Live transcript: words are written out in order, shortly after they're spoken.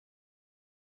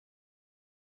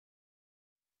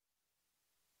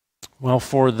Well,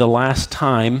 for the last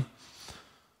time,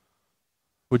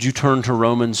 would you turn to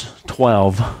Romans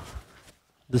 12?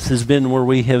 This has been where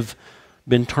we have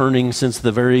been turning since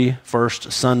the very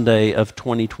first Sunday of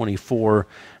 2024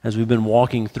 as we've been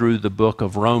walking through the book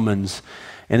of Romans.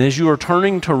 And as you are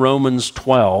turning to Romans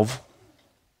 12,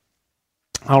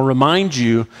 I'll remind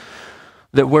you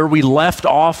that where we left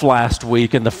off last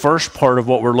week in the first part of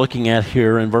what we're looking at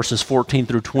here in verses 14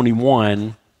 through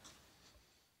 21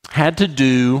 had to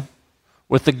do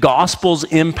with the gospel's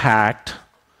impact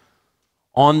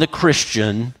on the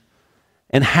Christian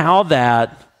and how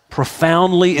that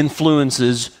profoundly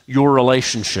influences your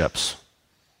relationships.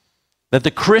 That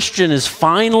the Christian is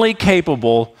finally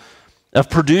capable of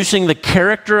producing the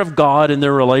character of God in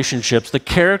their relationships, the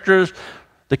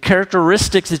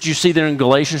characteristics that you see there in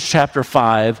Galatians chapter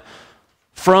 5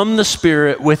 from the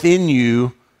Spirit within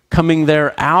you, coming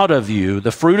there out of you.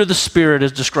 The fruit of the Spirit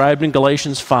is described in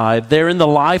Galatians 5. They're in the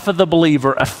life of the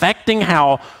believer, affecting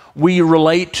how we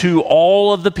relate to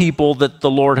all of the people that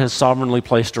the Lord has sovereignly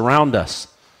placed around us.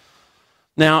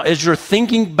 Now, as you're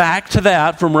thinking back to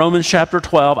that from Romans chapter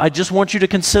 12, I just want you to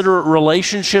consider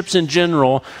relationships in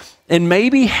general and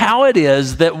maybe how it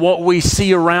is that what we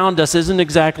see around us isn't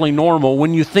exactly normal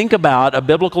when you think about a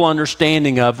biblical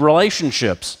understanding of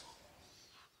relationships.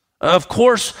 Of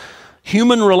course,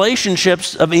 human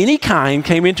relationships of any kind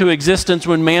came into existence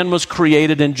when man was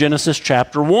created in Genesis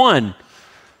chapter 1.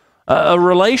 A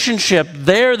relationship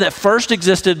there that first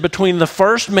existed between the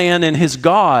first man and his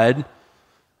God.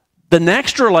 The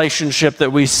next relationship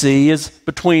that we see is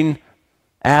between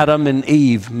Adam and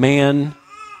Eve, man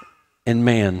and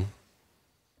man.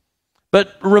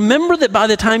 But remember that by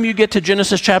the time you get to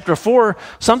Genesis chapter 4,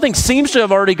 something seems to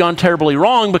have already gone terribly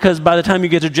wrong, because by the time you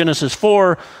get to Genesis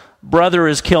 4, brother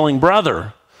is killing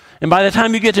brother. And by the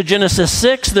time you get to Genesis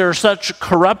 6, there are such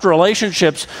corrupt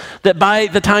relationships that by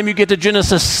the time you get to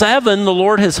Genesis 7, the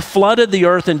Lord has flooded the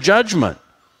earth in judgment.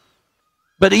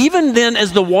 But even then,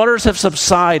 as the waters have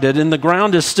subsided and the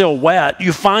ground is still wet,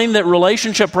 you find that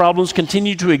relationship problems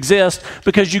continue to exist,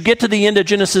 because you get to the end of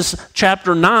Genesis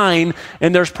chapter 9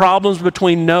 and there's problems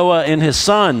between Noah and his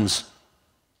sons.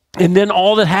 And then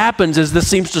all that happens is this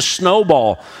seems to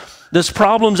snowball. This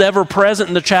problem's ever present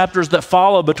in the chapters that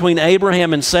follow between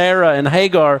Abraham and Sarah and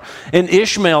Hagar and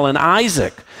Ishmael and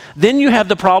Isaac. Then you have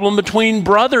the problem between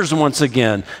brothers once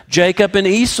again, Jacob and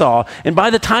Esau. And by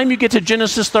the time you get to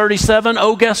Genesis 37,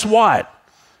 oh, guess what?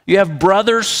 You have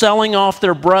brothers selling off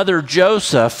their brother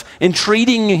Joseph and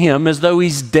treating him as though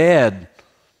he's dead.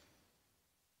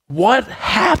 What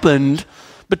happened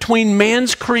between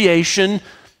man's creation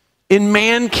and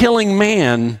man killing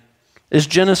man is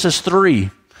Genesis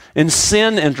 3. And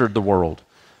sin entered the world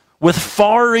with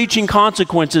far-reaching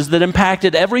consequences that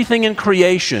impacted everything in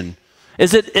creation,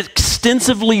 as it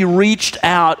extensively reached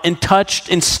out and touched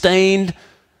and stained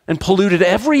and polluted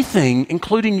everything,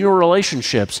 including your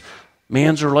relationships,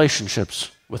 man's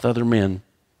relationships with other men.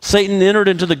 Satan entered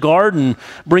into the garden,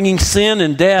 bringing sin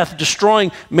and death,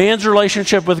 destroying man's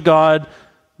relationship with God,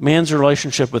 man's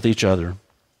relationship with each other.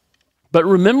 But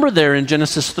remember, there in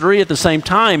Genesis 3 at the same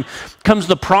time comes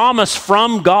the promise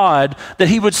from God that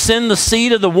he would send the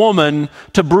seed of the woman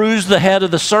to bruise the head of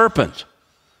the serpent.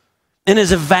 And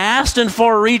as vast and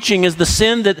far-reaching as the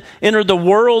sin that entered the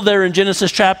world there in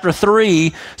Genesis chapter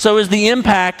 3, so is the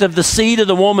impact of the seed of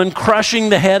the woman crushing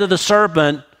the head of the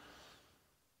serpent.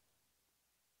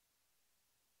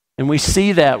 And we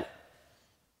see that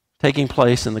taking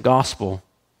place in the gospel.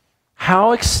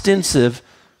 How extensive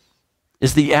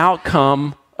is the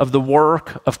outcome of the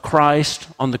work of Christ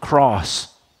on the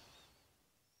cross?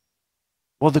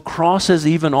 Well, the cross has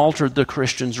even altered the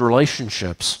Christian's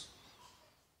relationships.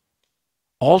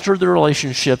 Altered the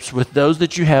relationships with those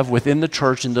that you have within the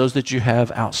church and those that you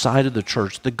have outside of the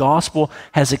church. The gospel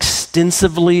has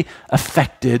extensively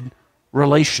affected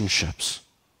relationships.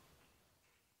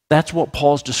 That's what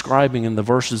Paul's describing in the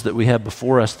verses that we have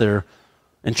before us there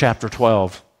in chapter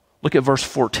 12. Look at verse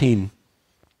 14.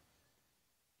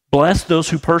 Bless those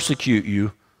who persecute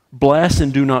you. Bless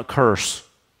and do not curse.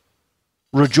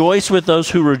 Rejoice with those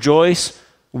who rejoice.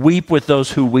 Weep with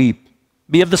those who weep.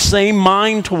 Be of the same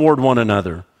mind toward one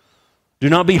another. Do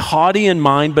not be haughty in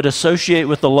mind, but associate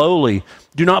with the lowly.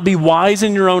 Do not be wise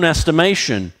in your own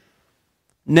estimation.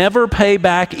 Never pay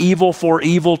back evil for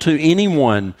evil to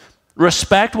anyone.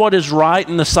 Respect what is right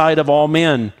in the sight of all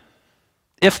men.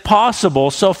 If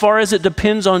possible, so far as it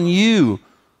depends on you,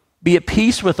 be at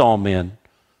peace with all men.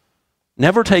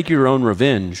 Never take your own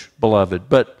revenge, beloved,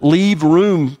 but leave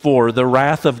room for the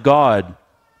wrath of God.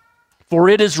 For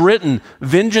it is written,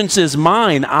 vengeance is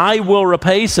mine, I will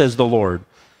repay, says the Lord.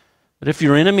 But if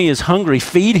your enemy is hungry,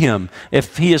 feed him.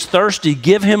 If he is thirsty,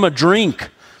 give him a drink.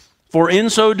 For in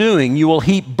so doing, you will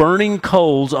heap burning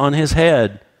coals on his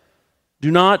head. Do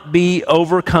not be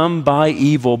overcome by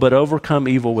evil, but overcome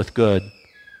evil with good.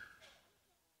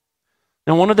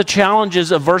 Now, one of the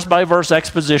challenges of verse-by-verse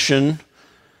exposition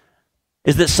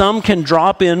is that some can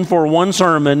drop in for one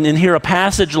sermon and hear a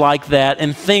passage like that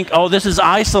and think, oh, this is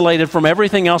isolated from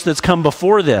everything else that's come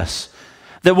before this.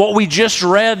 That what we just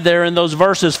read there in those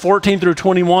verses 14 through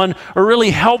 21 are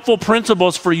really helpful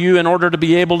principles for you in order to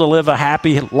be able to live a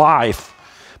happy life.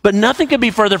 But nothing could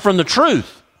be further from the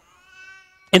truth.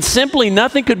 And simply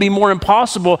nothing could be more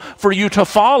impossible for you to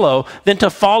follow than to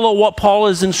follow what Paul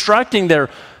is instructing there.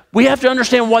 We have to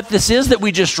understand what this is that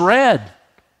we just read.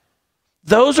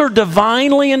 Those are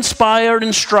divinely inspired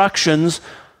instructions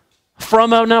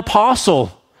from an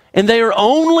apostle, and they are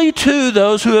only to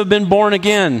those who have been born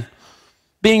again,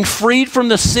 being freed from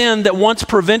the sin that once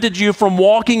prevented you from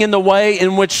walking in the way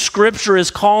in which Scripture is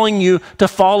calling you to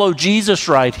follow Jesus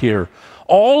right here.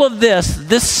 All of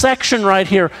this section right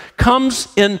here comes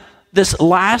in this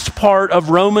last part of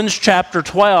Romans chapter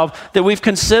 12 that we've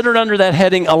considered under that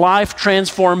heading, a life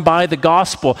transformed by the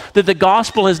gospel, that the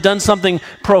gospel has done something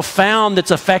profound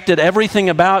that's affected everything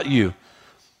about you.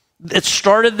 It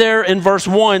started there in verse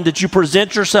 1 that you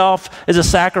present yourself as a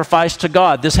sacrifice to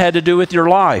God. This had to do with your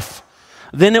life.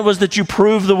 Then it was that you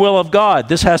prove the will of God.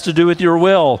 This has to do with your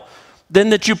will. Then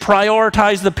that you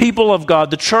prioritize the people of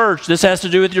God, the church. This has to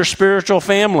do with your spiritual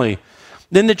family.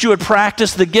 Then that you would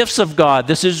practice the gifts of God.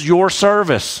 This is your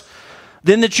service.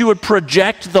 Then that you would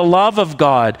project the love of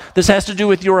God. This has to do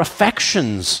with your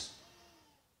affections.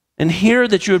 And here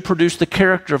that you would produce the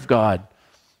character of God.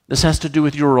 This has to do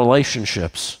with your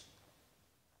relationships.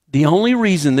 The only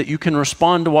reason that you can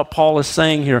respond to what Paul is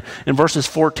saying here in verses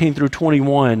 14 through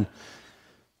 21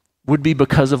 would be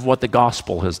because of what the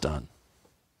gospel has done.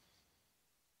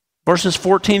 Verses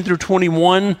 14 through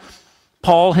 21,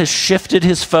 Paul has shifted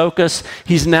his focus.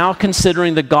 He's now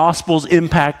considering the gospel's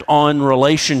impact on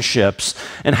relationships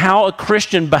and how a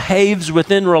Christian behaves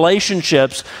within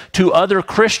relationships to other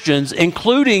Christians,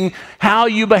 including how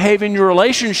you behave in your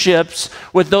relationships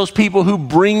with those people who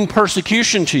bring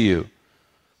persecution to you.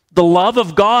 The love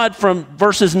of God from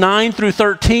verses 9 through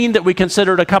 13 that we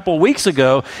considered a couple weeks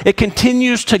ago, it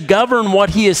continues to govern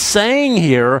what he is saying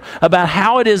here about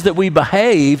how it is that we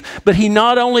behave, but he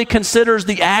not only considers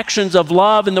the actions of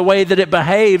love and the way that it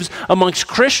behaves amongst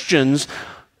Christians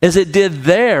as it did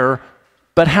there,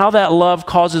 but how that love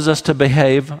causes us to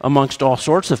behave amongst all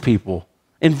sorts of people.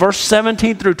 In verse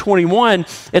 17 through 21,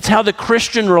 it's how the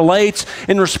Christian relates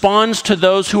and responds to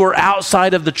those who are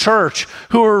outside of the church,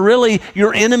 who are really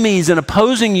your enemies and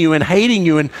opposing you and hating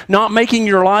you and not making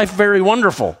your life very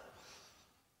wonderful.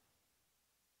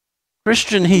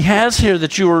 Christian, he has here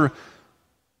that you are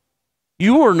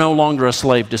no longer a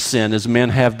slave to sin as men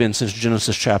have been since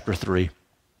Genesis chapter 3.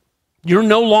 You're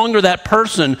no longer that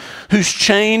person who's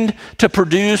chained to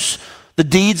produce the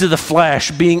deeds of the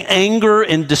flesh, being anger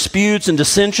and disputes and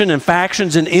dissension and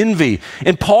factions and envy.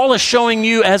 And Paul is showing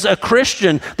you as a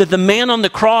Christian that the man on the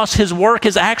cross, his work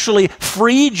has actually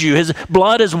freed you. His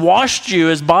blood has washed you.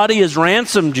 His body has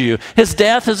ransomed you. His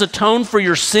death has atoned for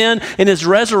your sin, and his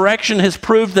resurrection has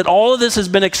proved that all of this has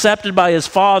been accepted by his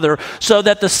Father, so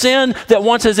that the sin that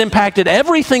once has impacted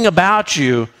everything about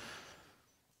you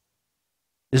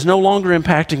is no longer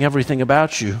impacting everything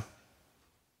about you.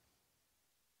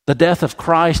 The death of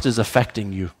Christ is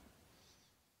affecting you.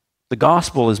 The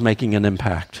gospel is making an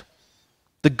impact.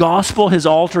 The gospel has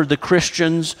altered the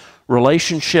Christians'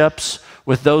 relationships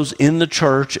with those in the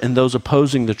church and those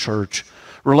opposing the church,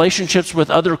 relationships with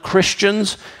other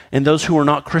Christians and those who are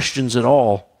not Christians at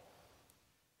all.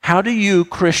 How do you,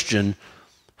 Christian,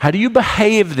 how do you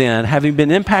behave then, having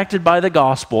been impacted by the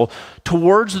gospel,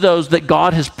 towards those that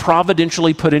God has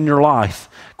providentially put in your life?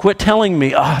 Quit telling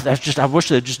me, I wish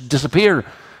they'd just disappear.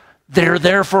 They're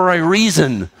there for a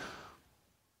reason.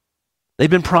 They've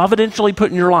been providentially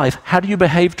put in your life. How do you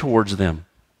behave towards them?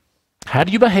 How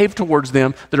do you behave towards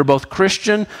them that are both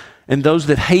Christian and those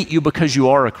that hate you because you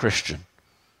are a Christian?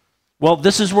 Well,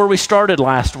 this is where we started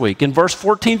last week. In verse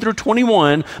 14 through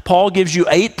 21, Paul gives you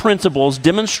 8 principles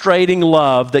demonstrating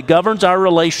love that governs our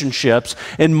relationships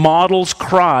and models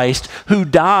Christ, who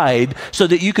died so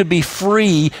that you could be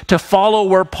free to follow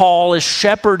where Paul is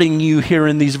shepherding you here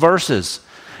in these verses.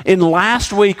 In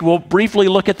last week, we'll briefly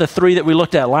look at the 3 that we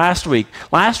looked at last week.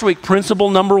 Last week,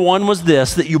 principle number 1 was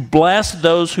this, that you bless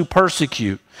those who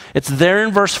persecute. It's there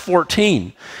in verse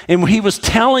 14. And he was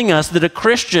telling us that a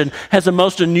Christian has a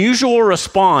most unusual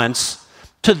response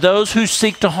to those who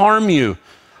seek to harm you.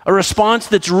 A response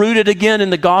that's rooted again in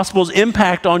the gospel's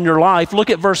impact on your life. Look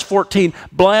at verse 14.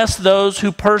 Bless those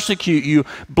who persecute you.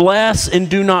 Bless and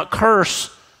do not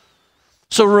curse.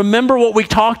 So remember what we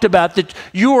talked about, that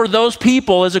you are those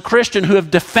people as a Christian who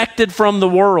have defected from the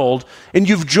world, and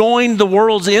you've joined the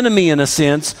world's enemy in a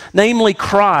sense, namely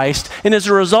Christ. And as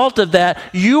a result of that,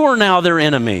 you are now their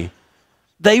enemy.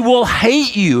 They will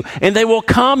hate you, and they will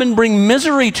come and bring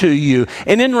misery to you.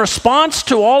 And in response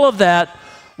to all of that,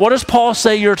 what does Paul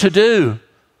say you're to do?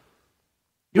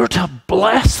 You're to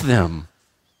bless them.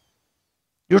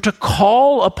 You're to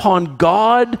call upon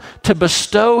God to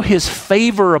bestow his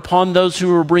favor upon those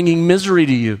who are bringing misery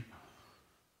to you.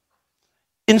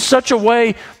 In such a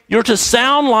way, you're to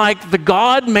sound like the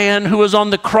God-man who was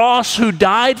on the cross, who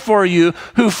died for you,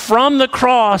 who from the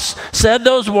cross said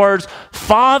those words,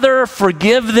 Father,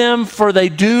 forgive them, for they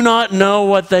do not know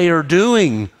what they are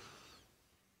doing.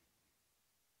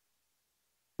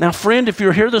 Now, friend, if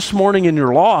you're here this morning and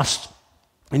you're lost,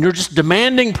 and you're just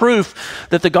demanding proof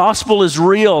that the gospel is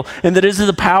real and that it is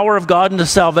the power of God into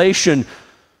salvation,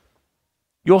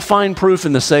 you'll find proof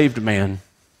in the saved man.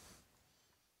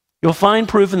 You'll find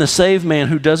proof in the saved man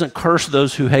who doesn't curse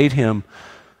those who hate him,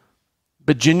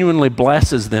 but genuinely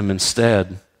blesses them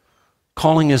instead,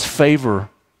 calling his favor,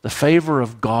 the favor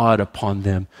of God upon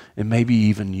them, and maybe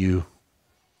even you.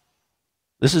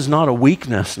 This is not a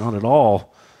weakness, not at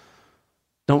all.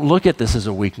 Don't look at this as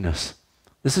a weakness.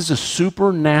 This is a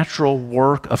supernatural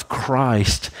work of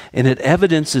Christ, and it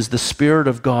evidences the Spirit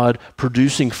of God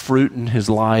producing fruit in his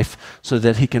life so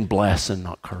that he can bless and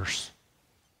not curse.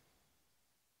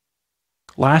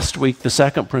 Last week, the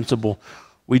second principle,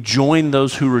 we join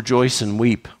those who rejoice and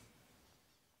weep.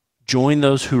 Join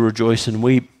those who rejoice and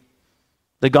weep.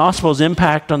 The gospel's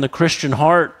impact on the Christian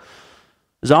heart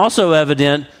is also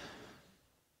evident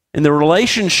in the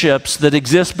relationships that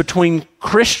exist between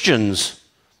Christians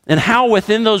and how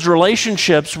within those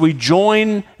relationships we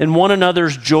join in one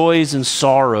another's joys and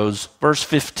sorrows. Verse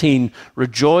 15,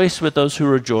 rejoice with those who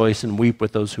rejoice and weep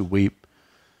with those who weep.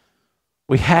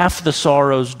 We half the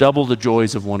sorrows, double the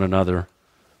joys of one another.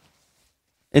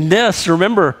 And this,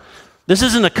 remember, this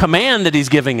isn't a command that he's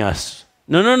giving us.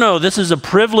 No. This is a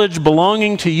privilege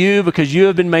belonging to you because you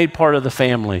have been made part of the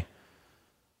family.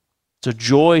 It's a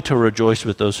joy to rejoice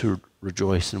with those who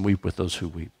rejoice and weep with those who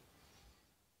weep.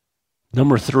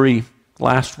 Number 3,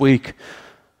 last week,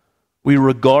 we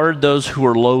regard those who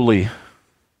are lowly.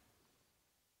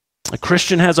 A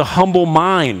Christian has a humble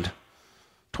mind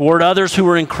toward others who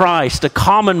are in Christ, a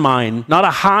common mind, not a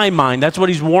high mind. That's what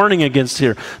he's warning against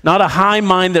here. Not a high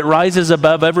mind that rises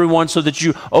above everyone so that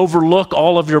you overlook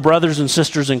all of your brothers and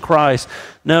sisters in Christ.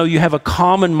 No, you have a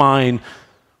common mind,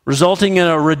 resulting in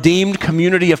a redeemed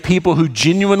community of people who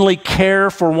genuinely care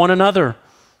for one another.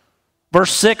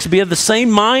 Verse 6, be of the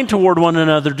same mind toward one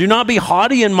another. Do not be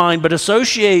haughty in mind, but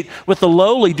associate with the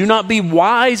lowly. Do not be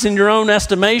wise in your own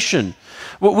estimation.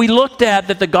 What we looked at,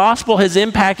 that the gospel has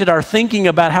impacted our thinking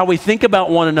about how we think about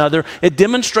one another. It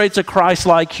demonstrates a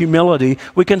Christ-like humility.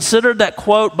 We considered that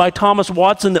quote by Thomas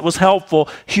Watson that was helpful.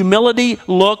 Humility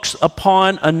looks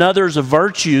upon another's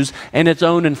virtues and its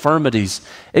own infirmities.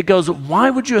 It goes, why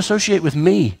would you associate with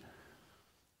me?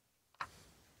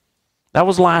 That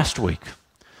was last week.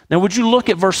 Now, would you look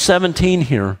at verse 17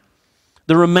 here?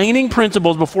 The remaining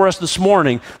principles before us this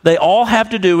morning, they all have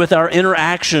to do with our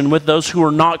interaction with those who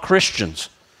are not Christians.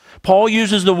 Paul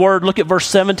uses the word, look at verse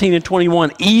 17 and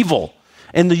 21, evil,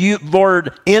 and the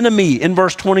word enemy in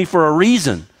verse 20 for a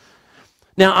reason.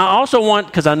 Now, I also want,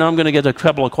 because I know I'm going to get a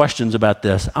couple of questions about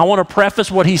this, I want to preface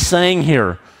what he's saying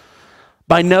here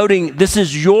by noting this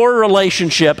is your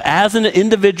relationship as an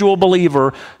individual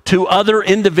believer to other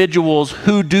individuals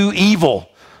who do evil.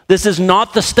 This is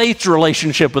not the state's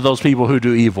relationship with those people who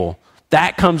do evil.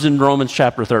 That comes in Romans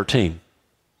chapter 13.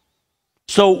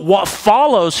 So what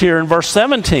follows here in verse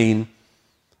 17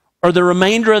 are the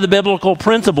remainder of the biblical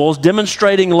principles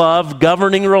demonstrating love,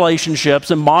 governing relationships,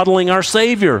 and modeling our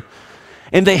Savior.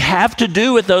 And they have to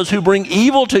do with those who bring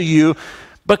evil to you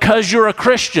because you're a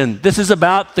Christian. This is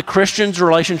about the Christian's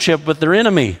relationship with their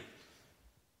enemy.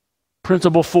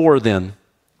 Principle 4 then.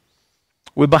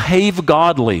 We behave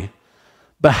godly.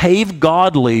 Behave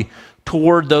godly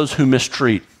toward those who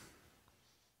mistreat.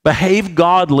 Behave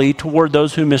godly toward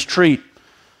those who mistreat.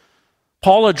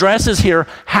 Paul addresses here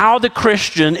how the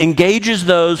Christian engages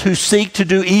those who seek to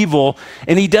do evil,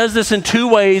 and he does this in two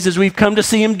ways, as we've come to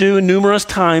see him do numerous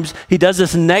times. He does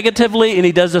this negatively and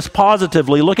he does this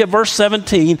positively. Look at verse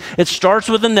 17. It starts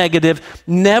with a negative.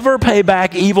 Never pay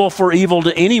back evil for evil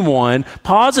to anyone.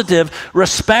 Positive,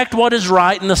 respect what is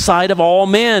right in the sight of all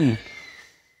men.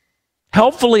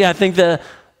 Helpfully, I think the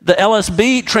The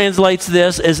LSB translates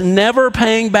this as never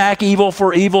paying back evil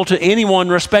for evil to anyone,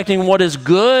 respecting what is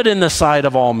good in the sight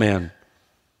of all men.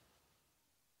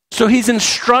 So he's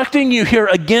instructing you here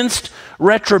against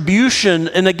retribution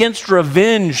and against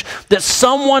revenge, that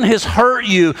someone has hurt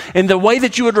you, and the way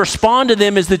that you would respond to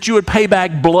them is that you would pay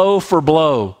back blow for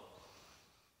blow.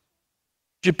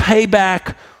 You pay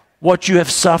back what you have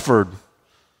suffered.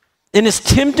 And as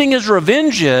tempting as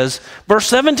revenge is, verse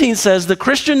 17 says the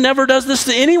Christian never does this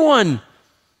to anyone,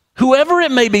 whoever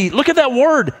it may be. Look at that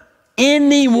word,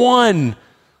 anyone,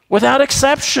 without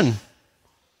exception.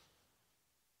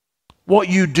 What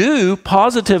you do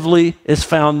positively is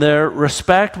found there,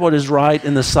 respect what is right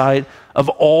in the sight of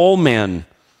all men.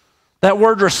 That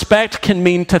word respect can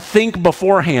mean to think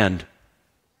beforehand,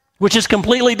 which is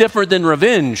completely different than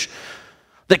revenge,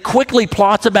 that quickly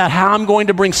plots about how I'm going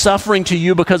to bring suffering to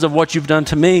you because of what you've done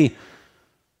to me.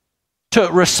 To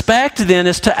respect, then,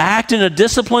 is to act in a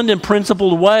disciplined and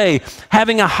principled way,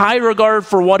 having a high regard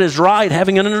for what is right,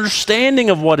 having an understanding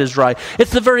of what is right.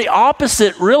 It's the very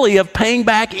opposite, really, of paying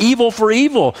back evil for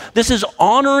evil. This is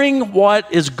honoring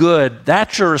what is good.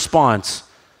 That's your response.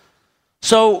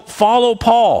 So follow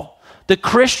Paul. The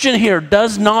Christian here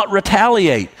does not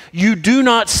retaliate. You do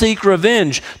not seek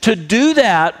revenge. To do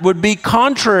that would be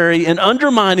contrary and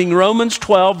undermining Romans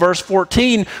 12, verse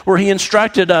 14, where he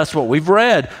instructed us what we've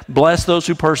read. Bless those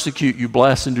who persecute you.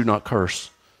 Bless and do not curse.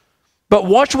 But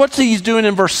watch what he's doing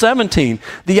in verse 17.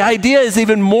 The idea is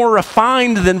even more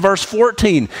refined than verse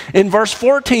 14. In verse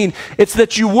 14, it's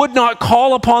that you would not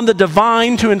call upon the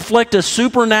divine to inflict a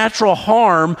supernatural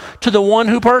harm to the one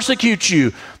who persecutes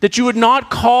you. That you would not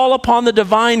call upon the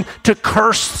divine to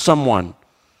curse someone.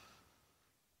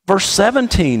 Verse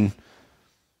 17,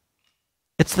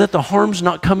 it's that the harm's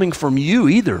not coming from you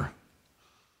either.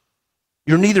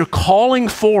 You're neither calling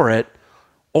for it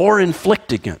or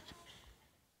inflicting it.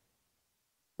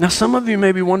 Now, some of you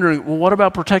may be wondering, well, what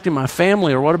about protecting my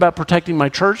family, or what about protecting my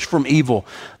church from evil?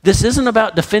 This isn't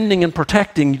about defending and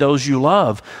protecting those you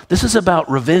love. This is about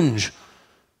revenge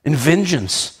and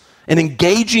vengeance and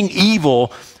engaging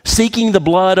evil, seeking the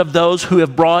blood of those who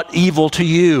have brought evil to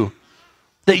you.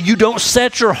 That you don't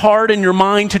set your heart and your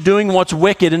mind to doing what's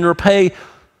wicked and repay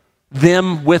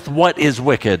them with what is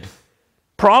wicked.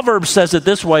 Proverbs says it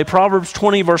this way, Proverbs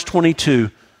 20, verse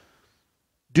 22.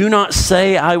 Do not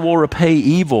say, I will repay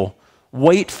evil.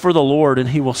 Wait for the Lord, and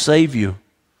he will save you.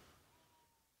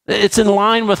 It's in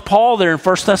line with Paul there in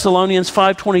 1 Thessalonians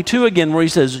 5:22 again, where he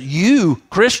says, you,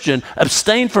 Christian,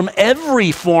 abstain from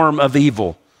every form of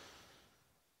evil.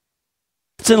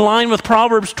 It's in line with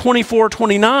Proverbs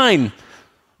 24:29.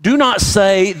 Do not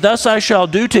say, thus I shall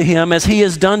do to him as he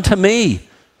has done to me.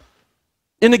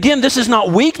 And again, this is not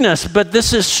weakness, but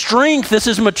this is strength. This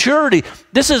is maturity.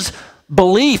 This is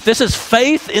belief. This is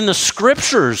faith in the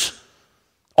scriptures,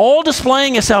 all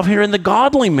displaying itself here in the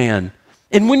godly man.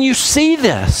 And when you see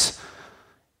this,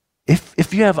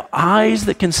 if you have eyes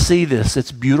that can see this,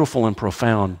 it's beautiful and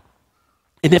profound.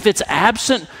 And if it's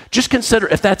absent, just consider,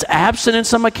 if that's absent in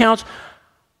some accounts,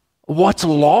 what's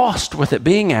lost with it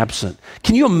being absent?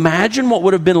 Can you imagine what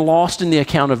would have been lost in the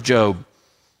account of Job?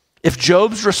 If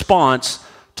Job's response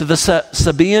to the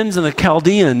Sabaeans and the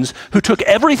Chaldeans, who took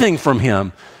everything from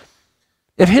him,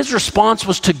 if his response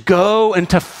was to go and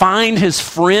to find his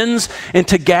friends and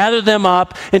to gather them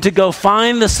up and to go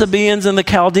find the Sabaeans and the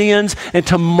Chaldeans and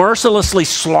to mercilessly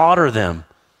slaughter them.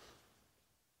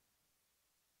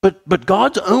 But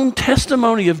God's own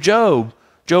testimony of Job,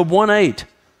 Job 1:8,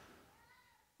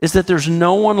 is that there's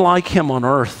no one like him on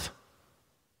earth,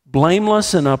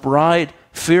 blameless and upright,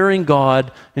 fearing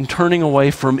God and turning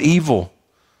away from evil.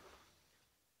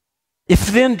 If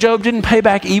then Job didn't pay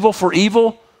back evil for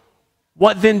evil,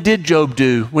 what then did Job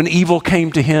do when evil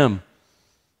came to him?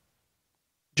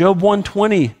 Job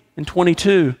 1:20 and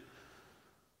 22.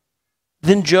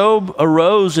 Then Job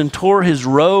arose and tore his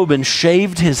robe and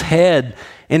shaved his head,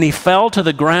 and he fell to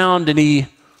the ground and he,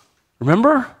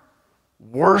 remember,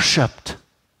 worshiped.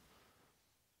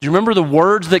 Do you remember the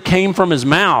words that came from his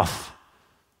mouth?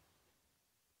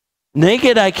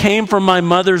 Naked I came from my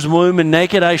mother's womb, and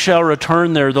naked I shall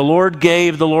return there. The Lord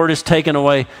gave, the Lord has taken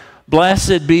away.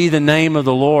 Blessed be the name of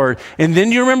the Lord. And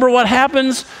then you remember what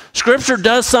happens? Scripture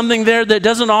does something there that it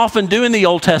doesn't often do in the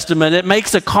Old Testament. It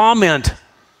makes a comment.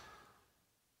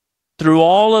 Through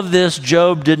all of this,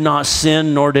 Job did not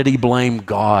sin, nor did he blame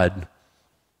God.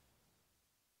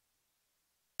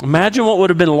 Imagine what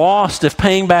would have been lost if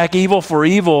paying back evil for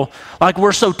evil, like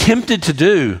we're so tempted to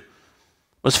do,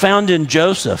 was found in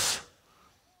Joseph,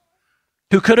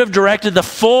 who could have directed the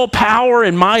full power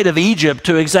and might of Egypt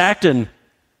to exact an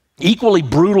equally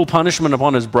brutal punishment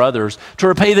upon his brothers, to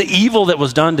repay the evil that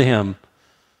was done to him.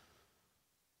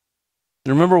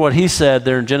 And remember what he said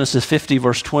there in Genesis 50,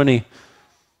 verse 20.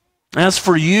 As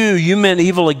for you, you meant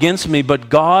evil against me, but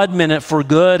God meant it for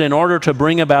good in order to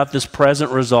bring about this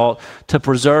present result, to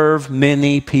preserve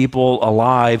many people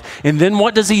alive. And then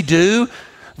what does he do?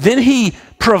 Then he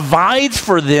provides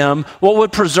for them what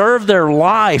would preserve their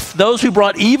life, those who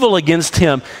brought evil against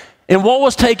him. And what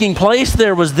was taking place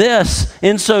there was this: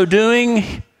 in so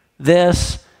doing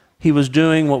this, he was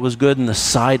doing what was good in the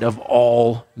sight of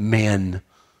all men.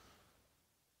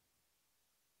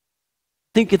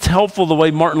 I think it's helpful the way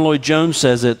Martin Lloyd-Jones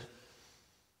says it.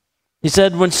 He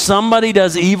said, when somebody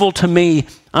does evil to me,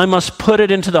 I must put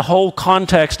it into the whole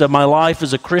context of my life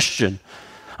as a Christian.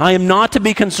 I am not to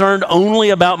be concerned only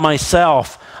about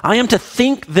myself. I am to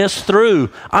think this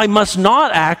through. I must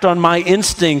not act on my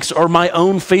instincts or my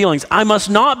own feelings. I must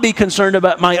not be concerned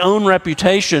about my own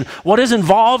reputation. What is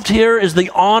involved here is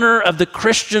the honor of the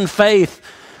Christian faith.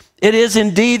 It is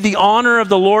indeed the honor of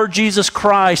the Lord Jesus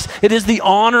Christ. It is the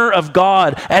honor of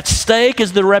God. At stake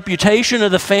is the reputation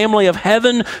of the family of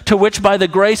heaven, to which by the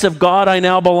grace of God I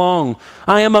now belong.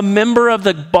 I am a member of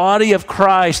the body of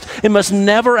Christ and must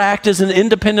never act as an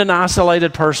independent,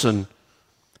 isolated person.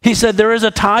 He said there is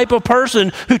a type of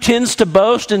person who tends to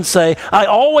boast and say, I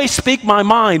always speak my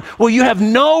mind. Well, you have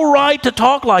no right to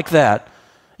talk like that.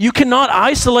 You cannot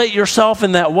isolate yourself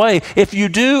in that way. If you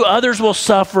do, others will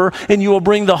suffer, and you will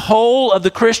bring the whole of the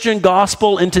Christian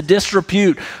gospel into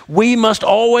disrepute. We must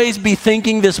always be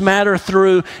thinking this matter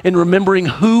through and remembering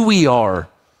who we are.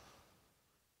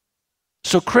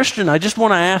 So, Christian, I just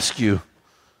want to ask you,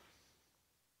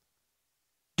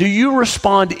 do you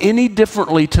respond any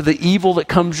differently to the evil that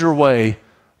comes your way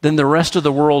than the rest of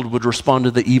the world would respond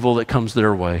to the evil that comes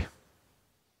their way?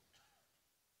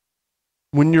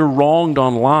 When you're wronged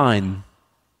online,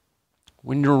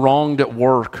 when you're wronged at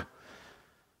work,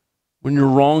 when you're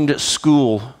wronged at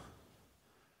school,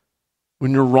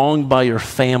 when you're wronged by your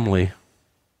family,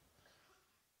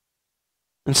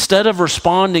 instead of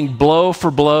responding blow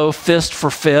for blow, fist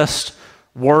for fist,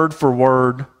 word for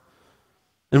word,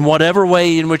 in whatever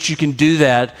way in which you can do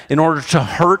that in order to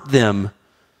hurt them,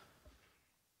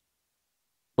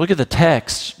 look at the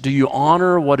text. Do you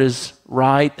honor what is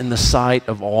right in the sight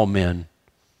of all men?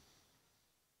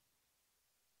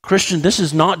 Christian, this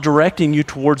is not directing you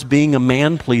towards being a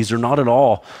man pleaser, not at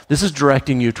all. This is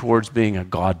directing you towards being a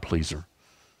God pleaser.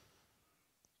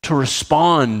 To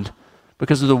respond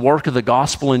because of the work of the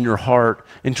gospel in your heart,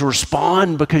 and to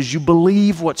respond because you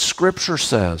believe what Scripture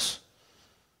says.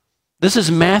 This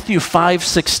is Matthew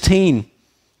 5:16.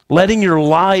 Letting your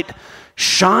light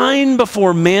shine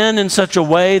before men in such a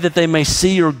way that they may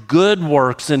see your good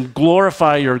works and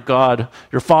glorify your God,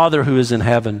 your Father who is in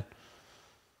heaven.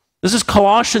 This is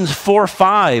Colossians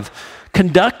 4:5,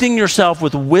 conducting yourself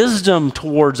with wisdom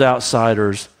towards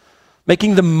outsiders,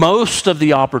 making the most of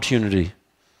the opportunity.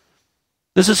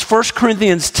 This is 1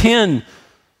 Corinthians 10,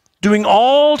 doing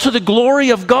all to the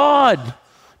glory of God,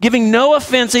 giving no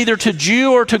offense either to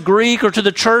Jew or to Greek or to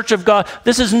the church of God.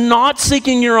 This is not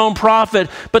seeking your own profit,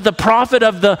 but the profit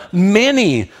of the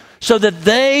many, so that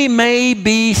they may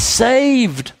be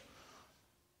saved.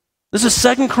 This is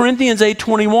 2 Corinthians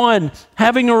 8:21,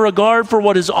 having a regard for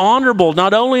what is honorable,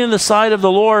 not only in the sight of the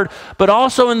Lord, but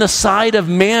also in the sight of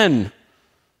men.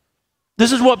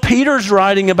 This is what Peter's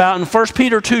writing about in 1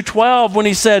 Peter 2:12 when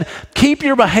he said, keep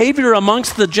your behavior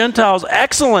amongst the Gentiles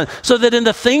excellent, so that in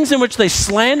the things in which they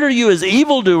slander you as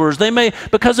evildoers, they may,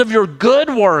 because of your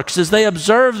good works, as they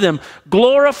observe them,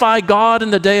 glorify God in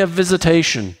the day of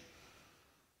visitation.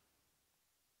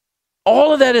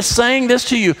 All of that is saying this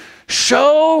to you.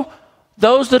 Show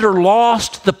those that are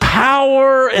lost the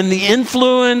power and the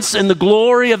influence and the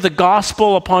glory of the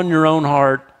gospel upon your own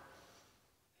heart.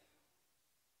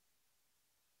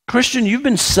 Christian, you've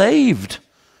been saved.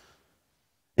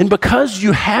 And because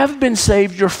you have been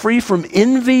saved, you're free from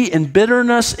envy and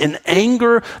bitterness and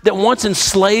anger that once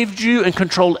enslaved you and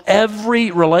controlled every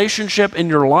relationship in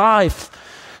your life.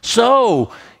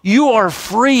 So, you are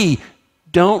free.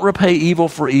 Don't repay evil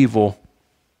for evil,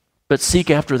 but seek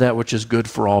after that which is good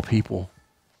for all people.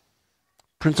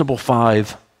 Principle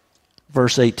 5,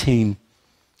 verse 18.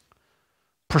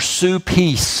 Pursue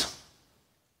peace.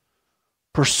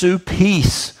 Pursue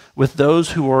peace with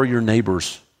those who are your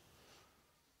neighbors.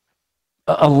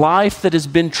 A life that has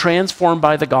been transformed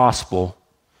by the gospel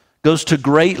goes to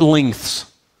great lengths,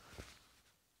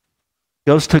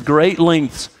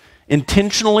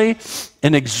 intentionally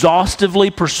and exhaustively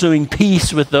pursuing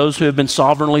peace with those who have been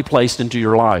sovereignly placed into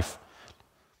your life.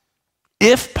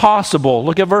 If possible,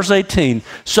 look at verse 18.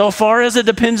 So far as it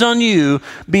depends on you,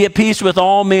 be at peace with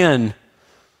all men.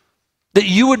 That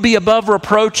you would be above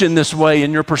reproach in this way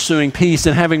in your pursuing peace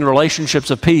and having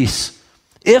relationships of peace.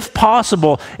 If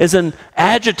possible is an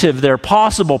adjective there.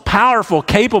 Possible, powerful,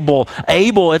 capable,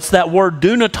 able. It's that word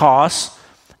dunatos.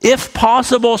 If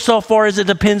possible, so far as it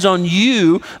depends on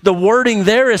you, the wording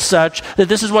there is such that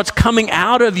this is what's coming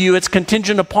out of you. It's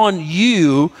contingent upon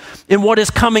you. And what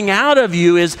is coming out of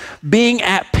you is being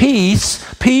at peace,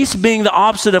 peace being the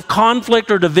opposite of conflict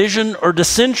or division or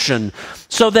dissension.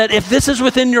 So that if this is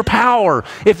within your power,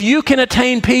 if you can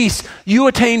attain peace, you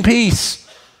attain peace.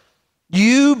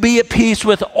 You be at peace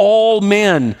with all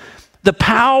men. The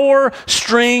power,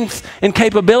 strength, and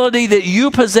capability that you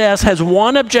possess has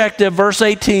one objective, verse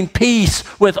 18, peace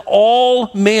with all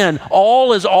men.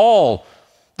 All is all.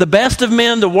 The best of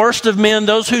men, the worst of men,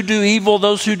 those who do evil,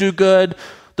 those who do good,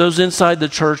 those inside the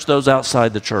church, those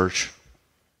outside the church.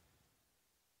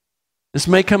 This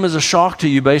may come as a shock to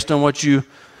you based on what you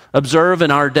observe in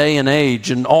our day and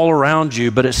age and all around you,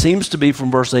 but it seems to be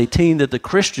from verse 18 that the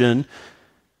Christian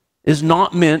is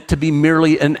not meant to be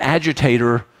merely an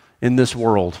agitator in this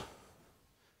world.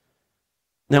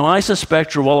 Now, I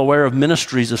suspect you're well aware of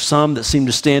ministries of some that seem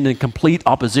to stand in complete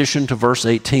opposition to verse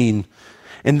 18.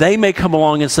 And they may come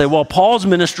along and say, well, Paul's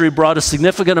ministry brought a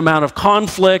significant amount of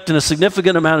conflict and a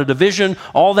significant amount of division.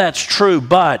 All that's true,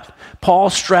 but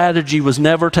Paul's strategy was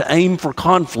never to aim for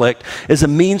conflict as a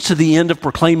means to the end of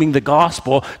proclaiming the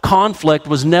gospel. Conflict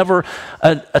was never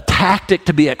a tactic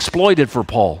to be exploited for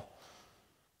Paul.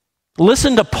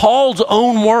 Listen to Paul's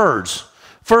own words.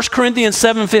 1 Corinthians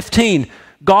 7:15,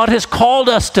 God has called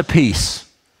us to peace.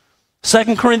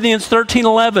 2 Corinthians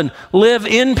 13:11, live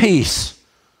in peace.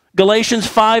 Galatians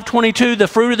 5:22, the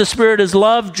fruit of the Spirit is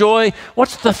love, joy.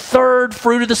 What's the third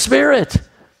fruit of the Spirit?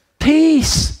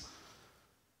 Peace.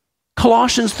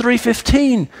 Colossians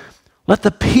 3:15, let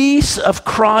the peace of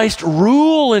Christ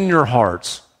rule in your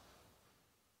hearts.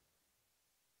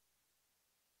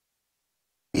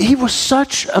 He was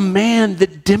such a man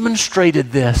that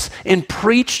demonstrated this and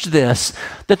preached this,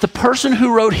 that the person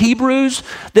who wrote Hebrews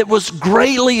that was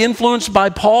greatly influenced by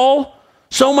Paul,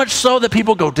 so much so that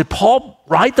people go, did Paul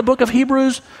write the book of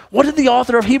Hebrews? What did the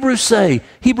author of Hebrews say?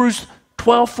 Hebrews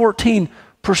 12:14,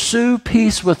 pursue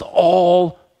peace with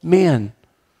all men.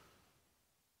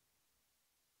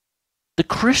 The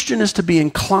Christian is to be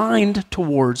inclined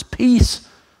towards peace,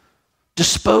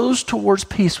 disposed towards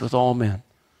peace with all men.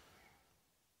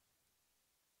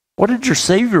 What did your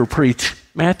Savior preach?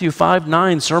 Matthew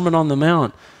 5:9, Sermon on the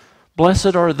Mount.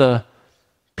 Blessed are the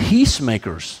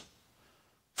peacemakers,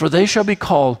 for they shall be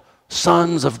called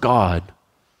sons of God.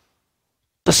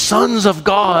 The sons of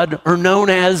God are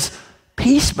known as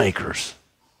peacemakers.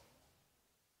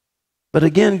 But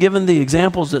again, given the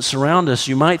examples that surround us,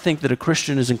 you might think that a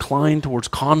Christian is inclined towards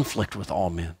conflict with all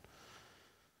men.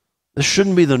 This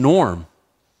shouldn't be the norm.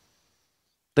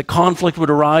 That conflict would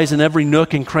arise in every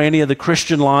nook and cranny of the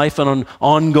Christian life on an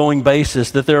ongoing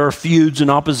basis, that there are feuds and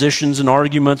oppositions and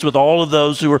arguments with all of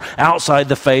those who are outside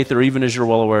the faith, or even, as you're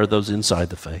well aware, those inside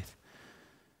the faith.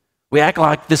 We act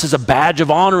like this is a badge of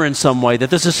honor in some way, that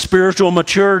this is spiritual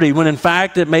maturity, when in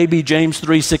fact it may be James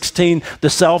 3:16, the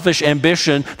selfish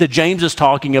ambition that James is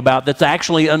talking about, that's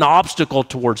actually an obstacle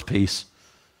towards peace.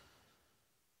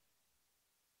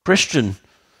 Christian,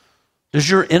 does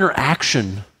your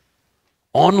interaction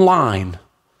online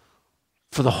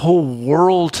for the whole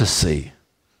world to see,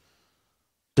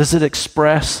 does it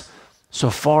express, so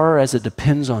far as it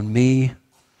depends on me,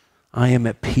 I am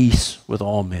at peace with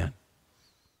all men?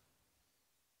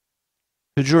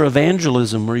 Could your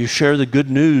evangelism, where you share the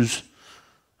good news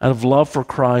out of love for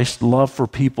Christ, love for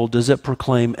people, does it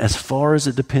proclaim, as far as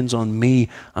it depends on me,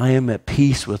 I am at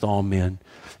peace with all men?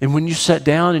 And when you sit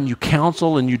down and you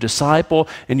counsel and you disciple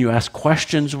and you ask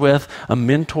questions with a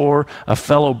mentor, a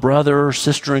fellow brother or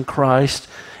sister in Christ,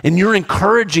 and you're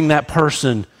encouraging that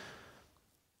person,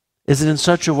 is it in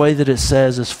such a way that it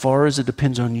says, as far as it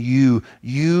depends on you,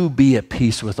 you be at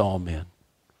peace with all men?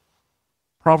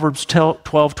 Proverbs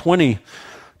 12:20,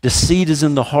 deceit is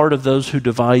in the heart of those who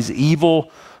devise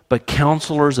evil, but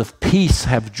counselors of peace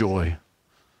have joy.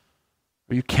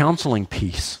 Are you counseling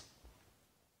peace?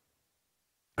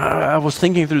 I was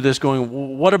thinking through this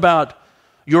going, what about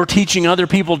your teaching other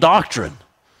people doctrine?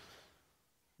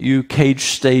 You cage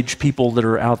stage people that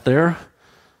are out there,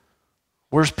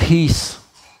 where's peace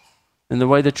in the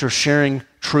way that you're sharing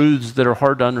truths that are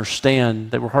hard to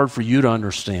understand, that were hard for you to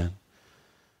understand?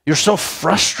 You're so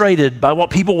frustrated by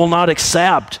what people will not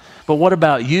accept, but what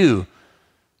about you?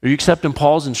 Are you accepting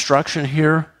Paul's instruction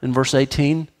here in verse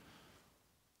 18?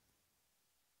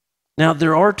 Now,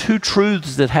 there are two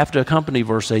truths that have to accompany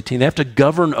verse 18. They have to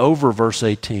govern over verse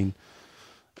 18.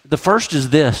 The first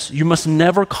is this: you must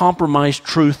never compromise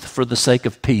truth for the sake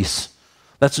of peace.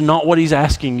 That's not what he's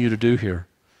asking you to do here.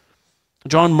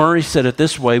 John Murray said it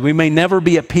this way: we may never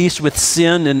be at peace with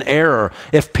sin and error.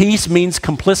 If peace means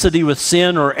complicity with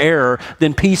sin or error,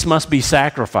 then peace must be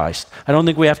sacrificed. I don't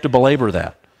think we have to belabor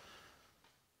that.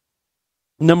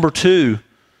 Number two,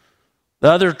 the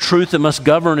other truth that must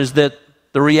govern is that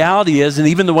the reality is, and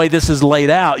even the way this is laid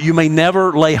out, you may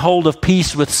never lay hold of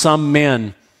peace with some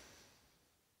men.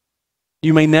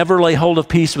 You may never lay hold of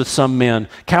peace with some men.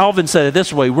 Calvin said it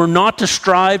this way: we're not to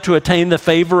strive to attain the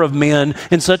favor of men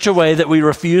in such a way that we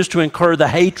refuse to incur the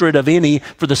hatred of any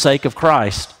for the sake of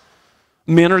Christ.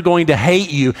 Men are going to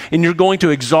hate you, and you're going to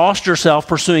exhaust yourself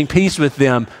pursuing peace with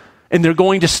them, and they're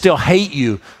going to still hate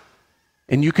you,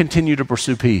 and you continue to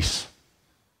pursue peace.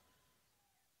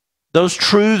 Those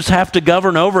truths have to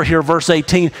govern over here, verse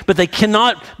 18, but they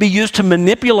cannot be used to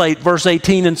manipulate verse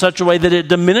 18 in such a way that it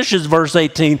diminishes verse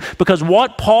 18, because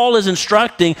what Paul is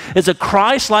instructing is a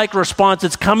Christ-like response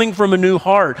that's coming from a new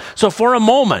heart. So for a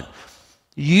moment,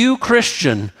 you,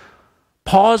 Christian,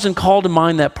 pause and call to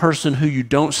mind that person who you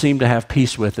don't seem to have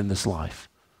peace with in this life.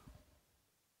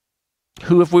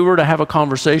 Who, if we were to have a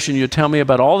conversation, you'd tell me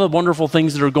about all the wonderful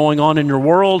things that are going on in your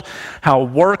world, how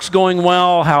work's going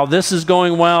well, how this is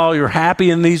going well, you're happy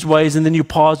in these ways, and then you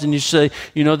pause and you say,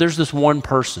 you know, there's this one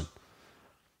person.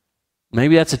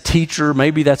 Maybe that's a teacher,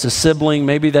 maybe that's a sibling,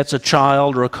 maybe that's a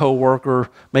child or a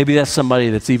coworker, maybe that's somebody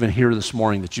that's even here this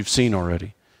morning that you've seen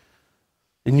already.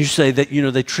 And you say that, you know,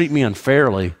 they treat me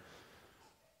unfairly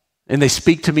and they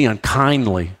speak to me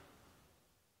unkindly.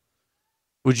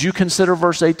 Would you consider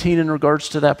verse 18 in regards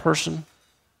to that person?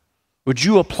 Would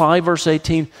you apply verse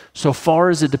 18? So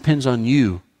far as it depends on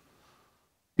you,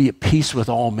 be at peace with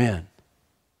all men.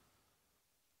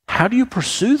 How do you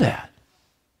pursue that?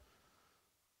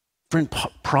 Friend,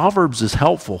 Proverbs is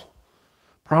helpful.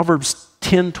 Proverbs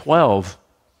 10:12.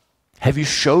 Have you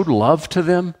showed love to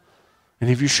them?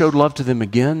 And have you showed love to them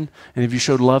again? And have you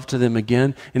showed love to them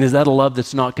again? And is that a love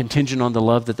that's not contingent on the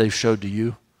love that they've showed to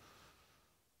you?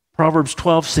 Proverbs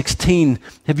 12:16,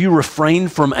 have you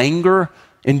refrained from anger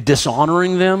and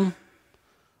dishonoring them?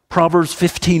 Proverbs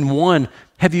 15:1,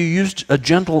 have you used a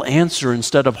gentle answer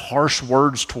instead of harsh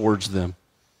words towards them?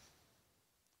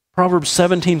 Proverbs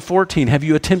 17:14, have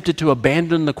you attempted to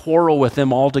abandon the quarrel with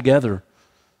them altogether?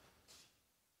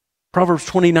 Proverbs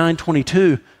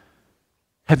 29:22,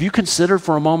 have you considered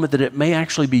for a moment that it may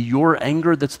actually be your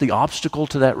anger that's the obstacle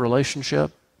to that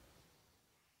relationship?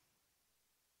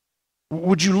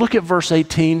 Would you look at verse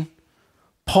 18?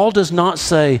 Paul does not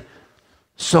say,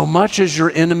 so much as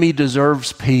your enemy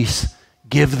deserves peace,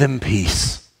 give them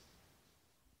peace.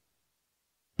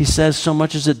 He says, so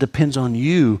much as it depends on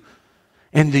you.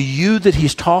 And the you that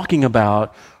he's talking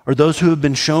about are those who have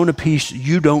been shown a peace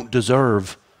you don't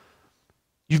deserve.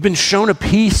 You've been shown a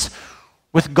peace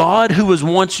with God who was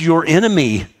once your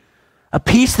enemy, a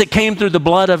peace that came through the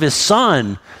blood of his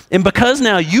son. And because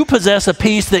now you possess a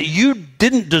peace that you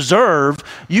didn't deserve,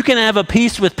 you can have a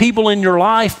peace with people in your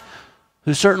life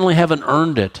who certainly haven't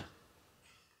earned it.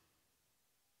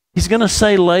 He's going to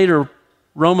say later,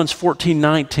 Romans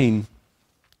 14:19,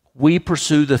 we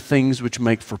pursue the things which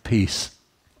make for peace.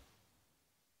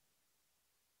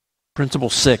 Principle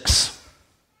 6,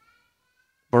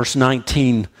 verse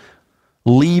 19,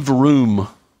 leave room.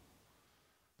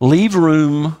 Leave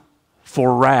room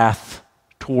for wrath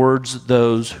towards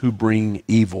those who bring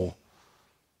evil.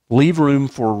 Leave room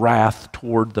for wrath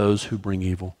toward those who bring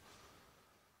evil.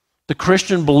 The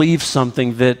Christian believes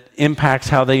something that impacts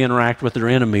how they interact with their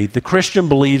enemy. The Christian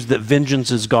believes that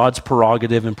vengeance is God's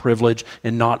prerogative and privilege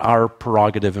and not our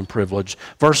prerogative and privilege.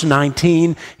 Verse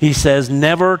 19, he says,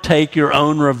 never take your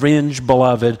own revenge,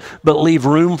 beloved, but leave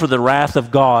room for the wrath of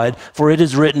God, for it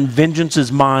is written, vengeance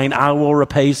is mine, I will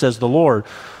repay, says the Lord.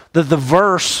 The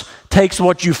verse takes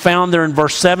what you found there in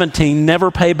verse 17,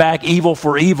 never pay back evil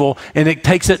for evil, and it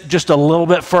takes it just a little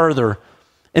bit further.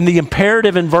 And the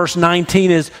imperative in verse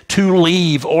 19 is to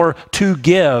leave or to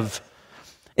give.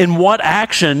 And what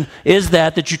action is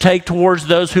that you take towards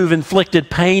those who've inflicted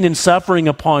pain and suffering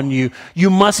upon you? You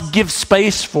must give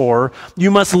space for,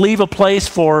 you must leave a place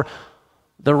for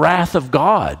the wrath of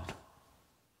God.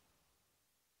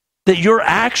 That your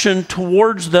action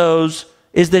towards those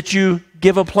is that you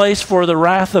give a place for the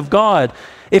wrath of God.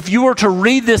 If you were to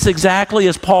read this exactly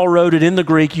as Paul wrote it in the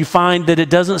Greek, you find that it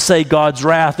doesn't say God's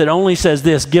wrath. It only says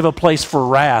this, give a place for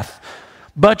wrath.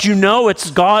 But you know it's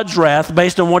God's wrath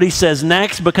based on what he says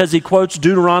next, because he quotes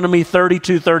Deuteronomy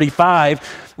 32:35,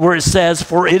 where it says,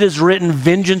 "For it is written,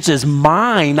 vengeance is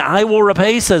mine, I will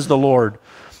repay, says the Lord."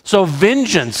 So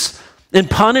vengeance and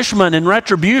punishment and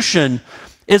retribution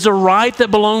is a right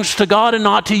that belongs to God and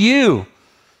not to you.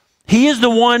 He is the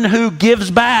one who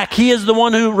gives back. He is the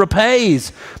one who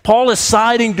repays. Paul is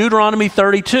citing Deuteronomy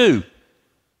 32.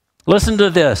 Listen to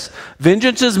this.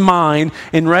 Vengeance is mine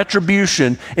in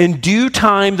retribution. In due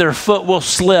time their foot will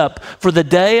slip, for the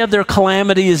day of their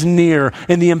calamity is near,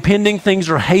 and the impending things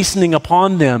are hastening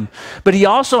upon them. But he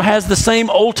also has the same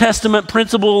Old Testament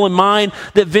principle in mind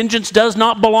that vengeance does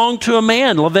not belong to a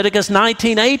man, Leviticus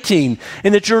 19:18,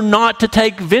 and that you're not to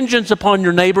take vengeance upon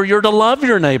your neighbor, you're to love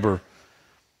your neighbor.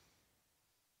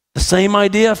 The same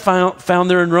idea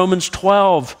found there in Romans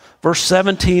 12, verse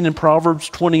 17, and Proverbs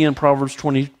 20 and Proverbs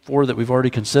 24 that we've already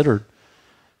considered.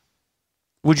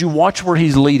 Would you watch where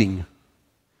he's leading?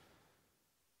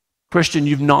 Christian,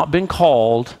 you've not been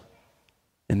called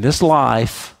in this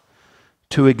life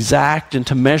to exact and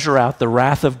to measure out the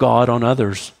wrath of God on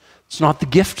others. It's not the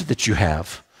gift that you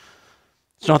have.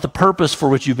 It's not the purpose for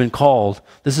which you've been called.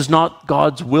 This is not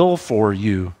God's will for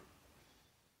you.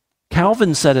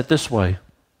 Calvin said it this way.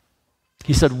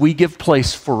 He said, we give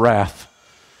place for wrath.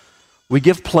 We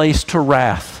give place to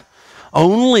wrath.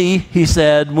 Only, he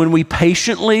said, when we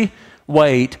patiently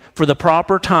wait for the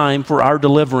proper time for our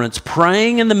deliverance,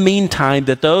 praying in the meantime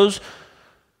that those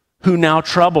who now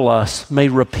trouble us may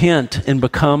repent and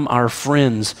become our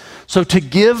friends. So to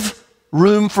give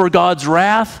room for God's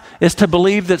wrath is to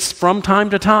believe that from time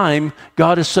to time,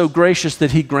 God is so gracious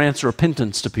that he grants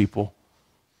repentance to people.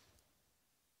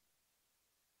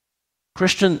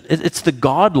 Christian, it's the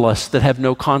godless that have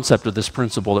no concept of this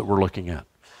principle that we're looking at.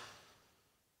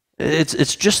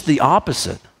 It's just the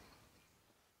opposite.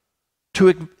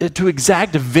 To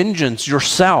exact vengeance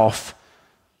yourself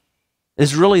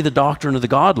is really the doctrine of the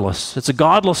godless. It's a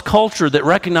godless culture that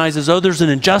recognizes, there's an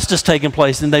injustice taking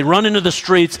place, and they run into the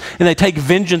streets and they take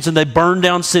vengeance and they burn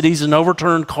down cities and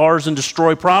overturn cars and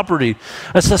destroy property.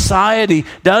 A society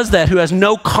does that who has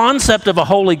no concept of a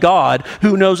holy God,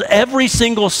 who knows every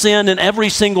single sin and every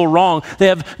single wrong. They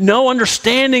have no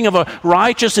understanding of a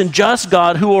righteous and just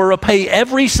God who will repay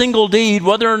every single deed,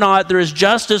 whether or not there is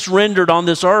justice rendered on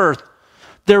this earth.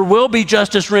 There will be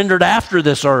justice rendered after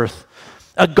this earth.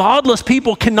 A godless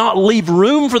people cannot leave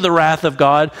room for the wrath of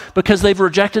God because they've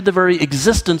rejected the very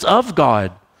existence of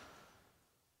God.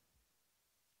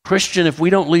 Christian, if we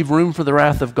don't leave room for the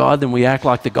wrath of God, then we act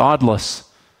like the godless.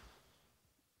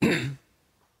 The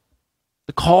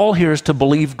call here is to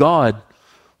believe God,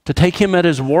 to take him at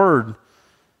his word,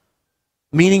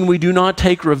 meaning we do not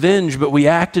take revenge, but we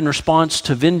act in response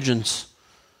to vengeance,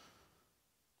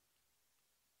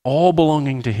 all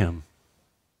belonging to him.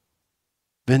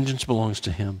 Vengeance belongs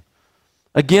to him.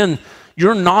 Again,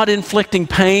 you're not inflicting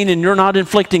pain and you're not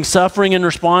inflicting suffering in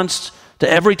response to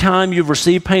every time you've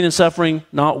received pain and suffering,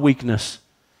 not weakness.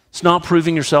 It's not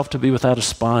proving yourself to be without a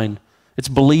spine. It's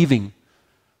believing.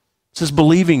 It says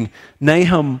believing,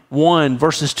 Nahum 1,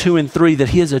 verses 2 and 3, that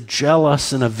he is a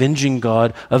jealous and avenging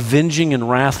God, avenging and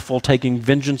wrathful, taking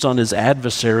vengeance on his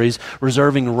adversaries,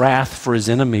 reserving wrath for his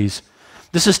enemies.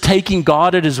 This is taking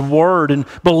God at his word and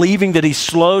believing that he's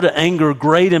slow to anger,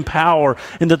 great in power,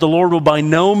 and that the Lord will by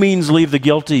no means leave the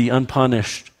guilty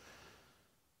unpunished.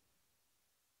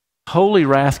 Holy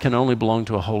wrath can only belong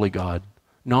to a holy God,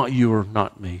 not you or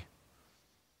not me.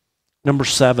 Number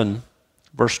 7,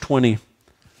 verse 20.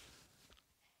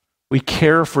 We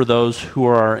care for those who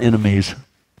are our enemies.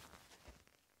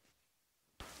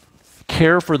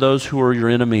 Care for those who are your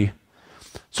enemy.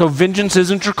 So vengeance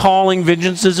isn't your calling,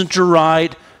 vengeance isn't your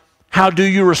right. How do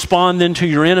you respond then to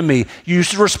your enemy? You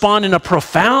respond in a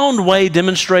profound way,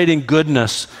 demonstrating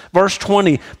goodness. Verse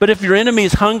 20, but if your enemy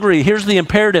is hungry, here's the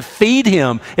imperative, feed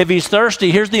him. If he's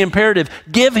thirsty, here's the imperative,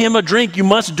 give him a drink. You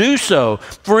must do so.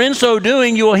 For in so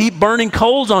doing, you will heap burning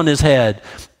coals on his head.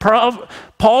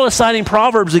 Paul is citing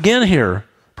Proverbs again here.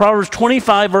 Proverbs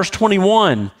 25, verse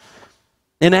 21.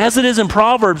 And as it is in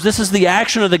Proverbs, this is the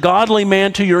action of the godly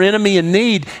man to your enemy in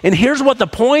need. And here's what the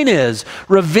point is.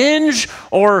 Revenge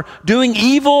or doing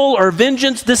evil or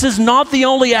vengeance, this is not the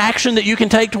only action that you can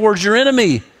take towards your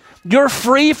enemy. You're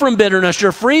free from bitterness.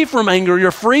 You're free from anger. You're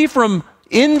free from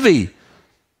envy.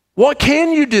 What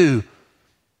can you do?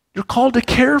 You're called to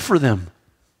care for them.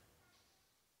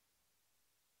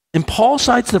 And Paul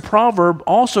cites the proverb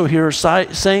also here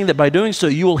saying that by doing so,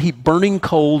 you will heap burning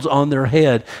coals on their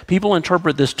head. People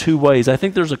interpret this two ways. I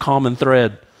think there's a common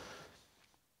thread.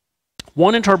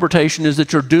 One interpretation is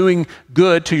that you're doing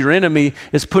good to your enemy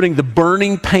is putting the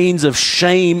burning pains of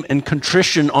shame and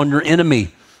contrition on your enemy.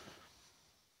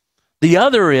 The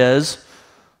other is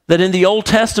that in the Old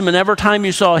Testament, every time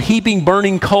you saw heaping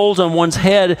burning coals on one's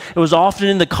head, it was often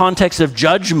in the context of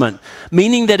judgment,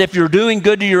 meaning that if you're doing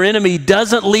good to your enemy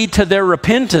doesn't lead to their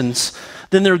repentance,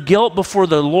 then their guilt before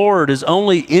the Lord is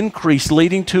only increased,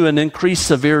 leading to an increased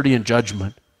severity and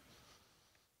judgment.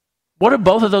 What do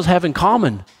both of those have in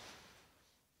common?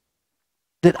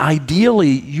 That ideally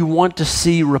you want to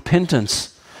see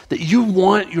repentance, that you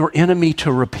want your enemy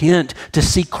to repent, to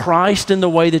see Christ in the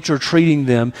way that you're treating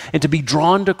them, and to be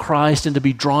drawn to Christ and to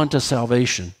be drawn to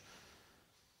salvation.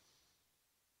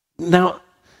 Now,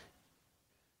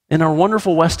 in our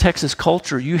wonderful West Texas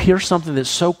culture, you hear something that's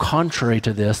so contrary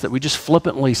to this that we just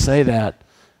flippantly say that.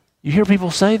 You hear people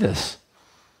say this,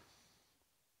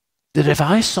 that if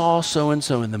I saw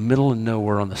so-and-so in the middle of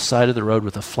nowhere on the side of the road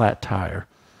with a flat tire,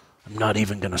 I'm not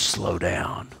even going to slow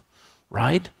down,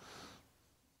 right?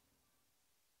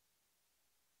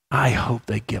 I hope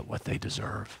they get what they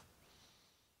deserve.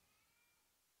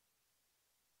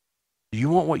 Do you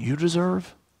want what you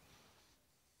deserve?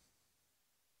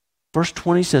 Verse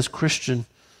 20 says, Christian,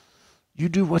 you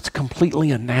do what's completely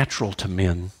unnatural to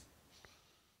men.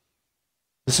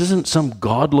 This isn't some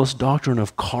godless doctrine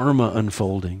of karma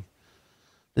unfolding.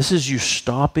 This is you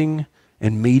stopping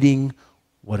and meeting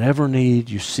whatever need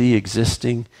you see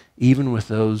existing, even with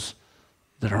those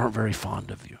that aren't very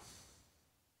fond of you.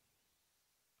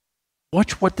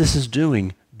 Watch what this is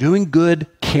doing. Doing good,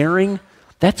 caring,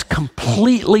 that's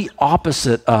completely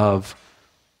opposite of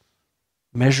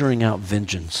measuring out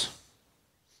vengeance.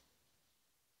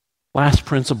 Last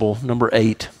principle, number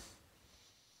 8.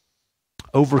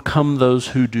 Overcome those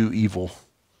who do evil.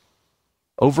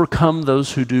 Overcome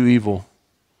those who do evil.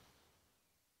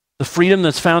 The freedom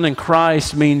that's found in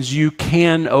Christ means you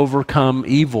can overcome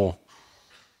evil.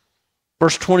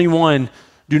 Verse 21,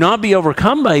 do not be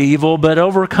overcome by evil, but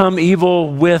overcome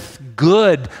evil with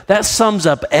good. That sums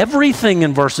up everything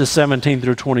in verses 17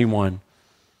 through 21.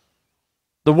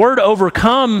 The word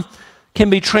overcome can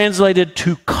be translated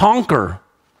to conquer.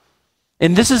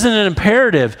 And this isn't an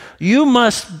imperative. You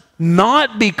must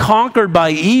not be conquered by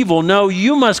evil. No,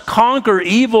 you must conquer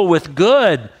evil with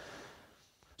good.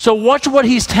 So watch what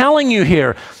he's telling you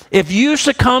here. If you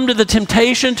succumb to the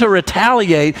temptation to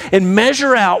retaliate and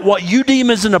measure out what you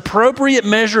deem as an appropriate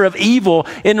measure of evil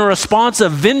in a response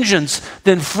of vengeance,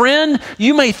 then friend,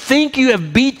 you may think you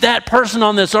have beat that person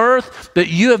on this earth, but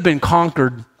you have been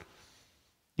conquered.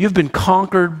 You've been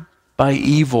conquered by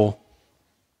evil.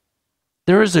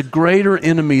 There is a greater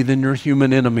enemy than your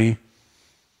human enemy.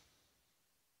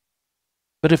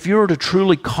 But if you were to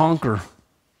truly conquer,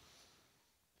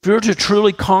 if you're to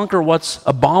truly conquer what's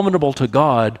abominable to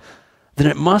God, then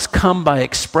it must come by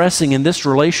expressing in this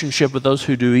relationship with those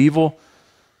who do evil,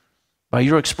 by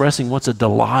your expressing what's a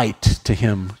delight to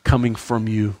him coming from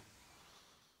you.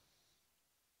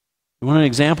 You want an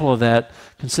example of that?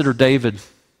 Consider David.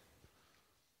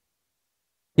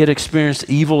 He had experienced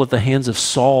evil at the hands of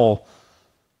Saul,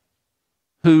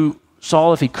 who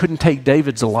Saul, if he couldn't take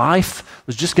David's life,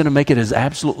 was just going to make it as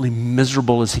absolutely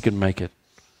miserable as he could make it.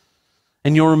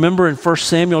 And you'll remember in 1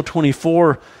 Samuel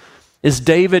 24, as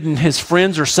David and his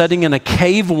friends are sitting in a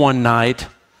cave one night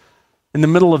in the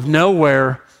middle of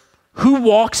nowhere, who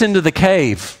walks into the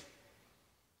cave?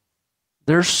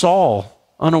 There's Saul,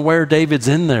 unaware David's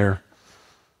in there.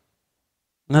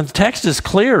 Now the text is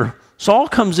clear. Saul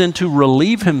comes in to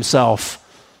relieve himself.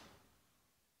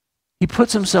 He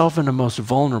puts himself in a most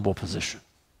vulnerable position.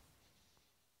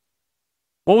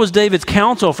 What was David's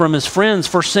counsel from his friends?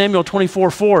 1 Samuel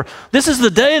 24:4. This is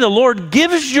the day the Lord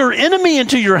gives your enemy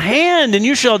into your hand, and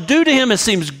you shall do to him as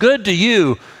seems good to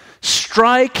you.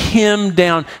 Strike him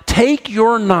down. Take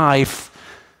your knife,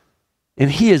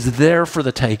 and he is there for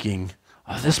the taking.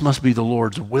 Oh, this must be the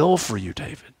Lord's will for you,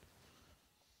 David.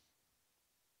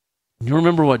 You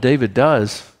remember what David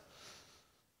does.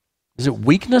 Is it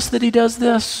weakness that he does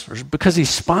this? Or because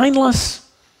he's spineless?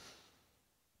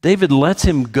 David lets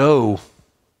him go.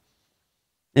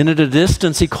 And at a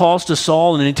distance, he calls to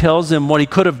Saul and he tells him what he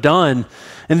could have done,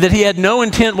 and that he had no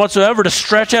intent whatsoever to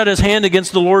stretch out his hand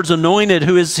against the Lord's anointed,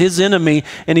 who is his enemy.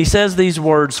 And he says these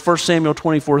words, 1 Samuel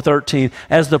 24:13,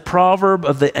 as the proverb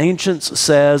of the ancients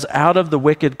says, out of the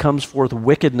wicked comes forth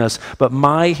wickedness, but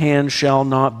my hand shall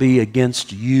not be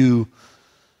against you.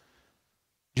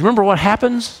 Do you remember what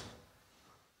happens?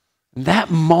 In that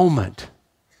moment,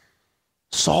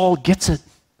 Saul gets it.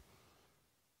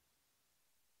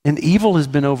 And evil has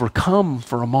been overcome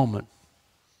for a moment.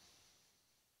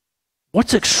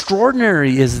 What's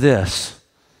extraordinary is this,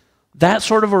 That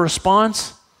sort of a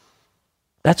response,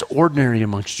 that's ordinary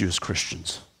amongst Jewish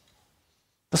Christians.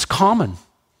 That's common.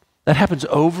 That happens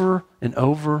over and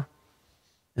over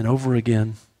and over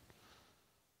again.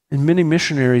 And many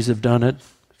missionaries have done it.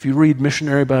 If you read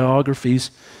missionary biographies,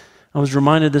 I was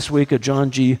reminded this week of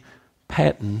John G.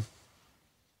 Paton.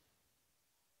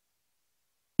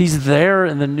 He's there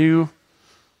in the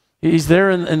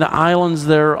islands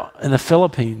there in the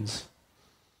Philippines.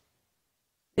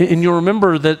 And you'll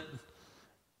remember that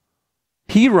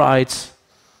he writes,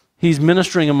 he's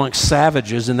ministering amongst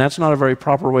savages, and that's not a very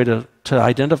proper way to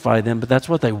identify them, but that's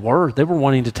what they were. They were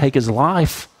wanting to take his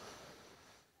life.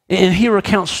 And he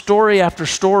recounts story after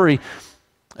story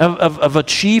of a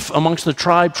chief amongst the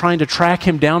tribe trying to track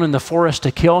him down in the forest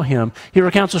to kill him. He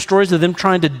recounts the stories of them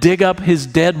trying to dig up his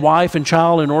dead wife and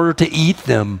child in order to eat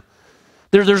them.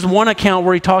 There's one account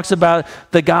where he talks about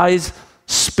the guy's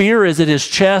spear is at his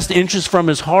chest, inches from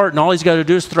his heart, and all he's got to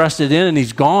do is thrust it in and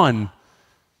he's gone.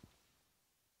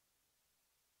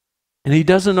 And he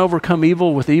doesn't overcome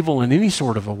evil with evil in any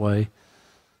sort of a way.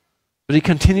 But he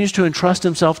continues to entrust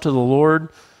himself to the Lord.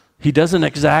 He doesn't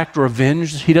exact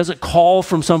revenge. He doesn't call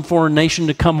from some foreign nation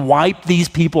to come wipe these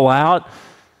people out.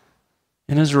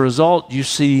 And as a result, you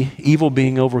see evil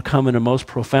being overcome in a most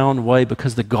profound way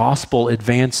because the gospel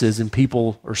advances and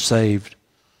people are saved.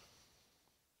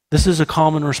 This is a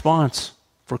common response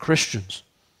for Christians.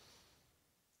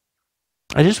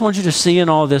 I just want you to see in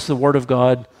all this the Word of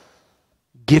God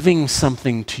giving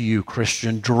something to you,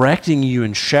 Christian, directing you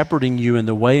and shepherding you in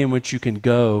the way in which you can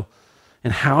go,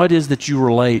 and how it is that you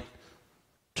relate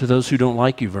to those who don't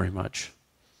like you very much.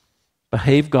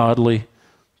 Behave godly,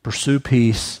 pursue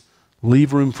peace,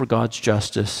 leave room for God's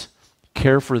justice,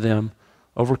 care for them,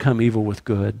 overcome evil with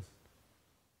good.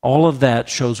 All of that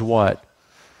shows what?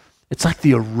 It's like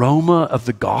the aroma of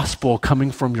the gospel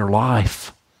coming from your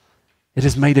life. It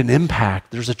has made an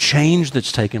impact. There's a change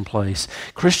that's taken place.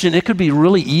 Christian, it could be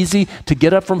really easy to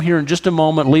get up from here in just a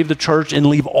moment, leave the church, and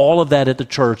leave all of that at the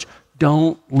church.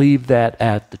 Don't leave that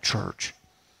at the church.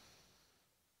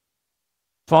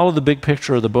 Follow the big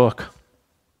picture of the book.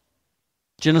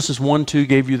 Genesis 1-2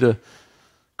 gave you the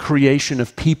creation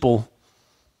of people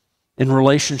and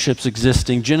relationships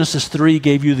existing. Genesis 3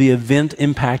 gave you the event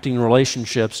impacting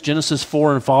relationships. Genesis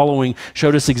 4 and following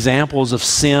showed us examples of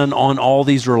sin on all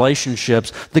these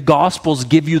relationships. The Gospels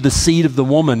give you the seed of the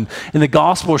woman, and the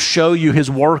Gospels show you his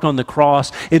work on the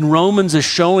cross. And Romans is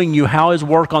showing you how his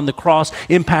work on the cross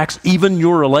impacts even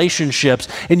your relationships.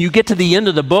 And you get to the end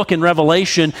of the book in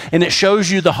Revelation, and it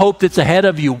shows you the hope that's ahead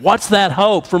of you. What's that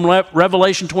hope from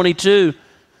Revelation 22?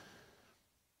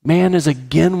 Man is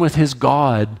again with his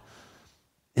God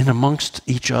and amongst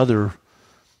each other.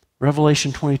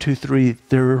 Revelation 22:3,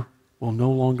 there will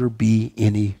no longer be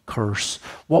any curse.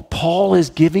 What Paul is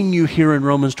giving you here in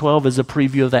Romans 12 is a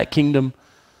preview of that kingdom.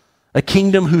 A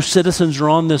kingdom whose citizens are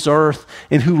on this earth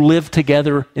and who live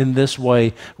together in this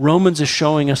way. Romans is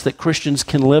showing us that Christians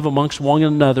can live amongst one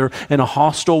another in a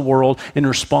hostile world and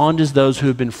respond as those who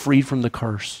have been freed from the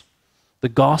curse. The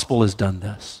gospel has done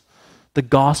this. The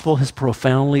gospel has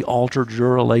profoundly altered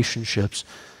your relationships,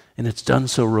 and it's done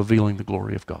so revealing the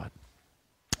glory of God.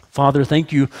 Father,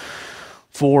 thank you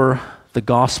for the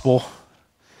gospel.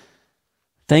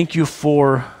 Thank you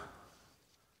for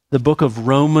the book of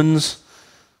Romans.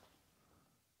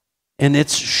 And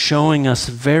it's showing us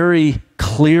very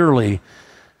clearly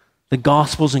the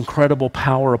gospel's incredible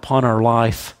power upon our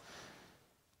life.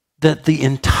 That the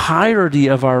entirety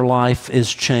of our life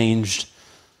is changed.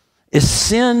 As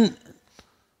sin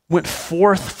went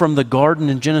forth from the garden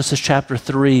in Genesis chapter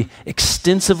 3,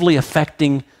 extensively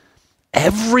affecting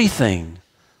everything,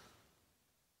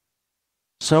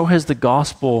 so has the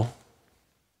gospel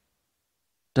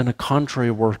done a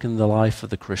contrary work in the life of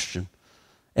the Christian.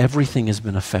 Everything has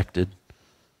been affected,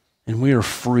 and we are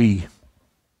free.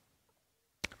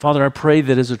 Father, I pray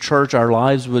that as a church, our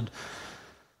lives would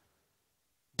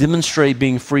demonstrate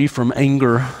being free from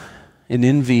anger and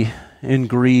envy and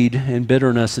greed and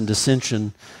bitterness and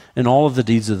dissension and all of the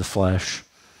deeds of the flesh.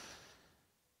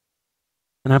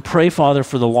 And I pray, Father,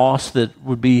 for the lost that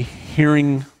would be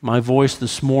hearing my voice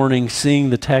this morning,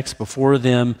 seeing the text before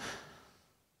them,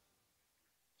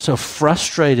 so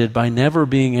frustrated by never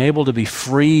being able to be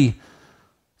free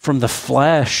from the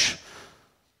flesh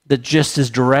that just is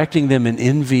directing them in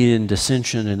envy and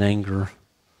dissension and anger.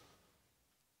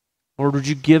 Lord, would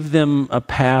you give them a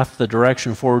path, the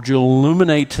direction forward? Would you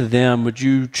illuminate to them? Would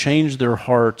you change their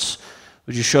hearts?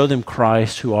 Would you show them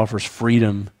Christ who offers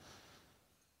freedom?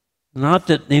 Not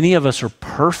that any of us are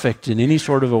perfect in any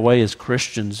sort of a way as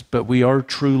Christians, but we are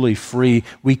truly free.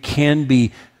 We can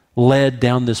be led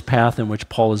down this path in which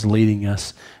Paul is leading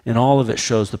us. And all of it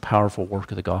shows the powerful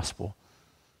work of the gospel.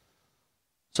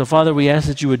 So, Father, we ask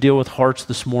that you would deal with hearts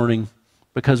this morning,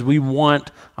 because we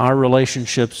want our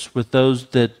relationships with those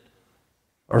that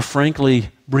are frankly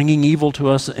bringing evil to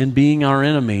us and being our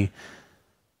enemy.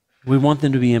 We want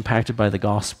them to be impacted by the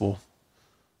gospel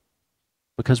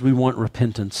because we want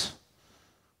repentance.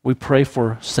 We pray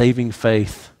for saving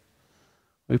faith.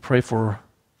 We pray for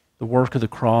the work of the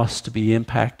cross to be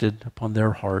impacted upon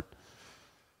their heart,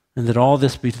 and that all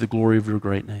this be to the glory of your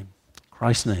great name. In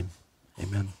Christ's name,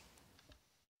 amen.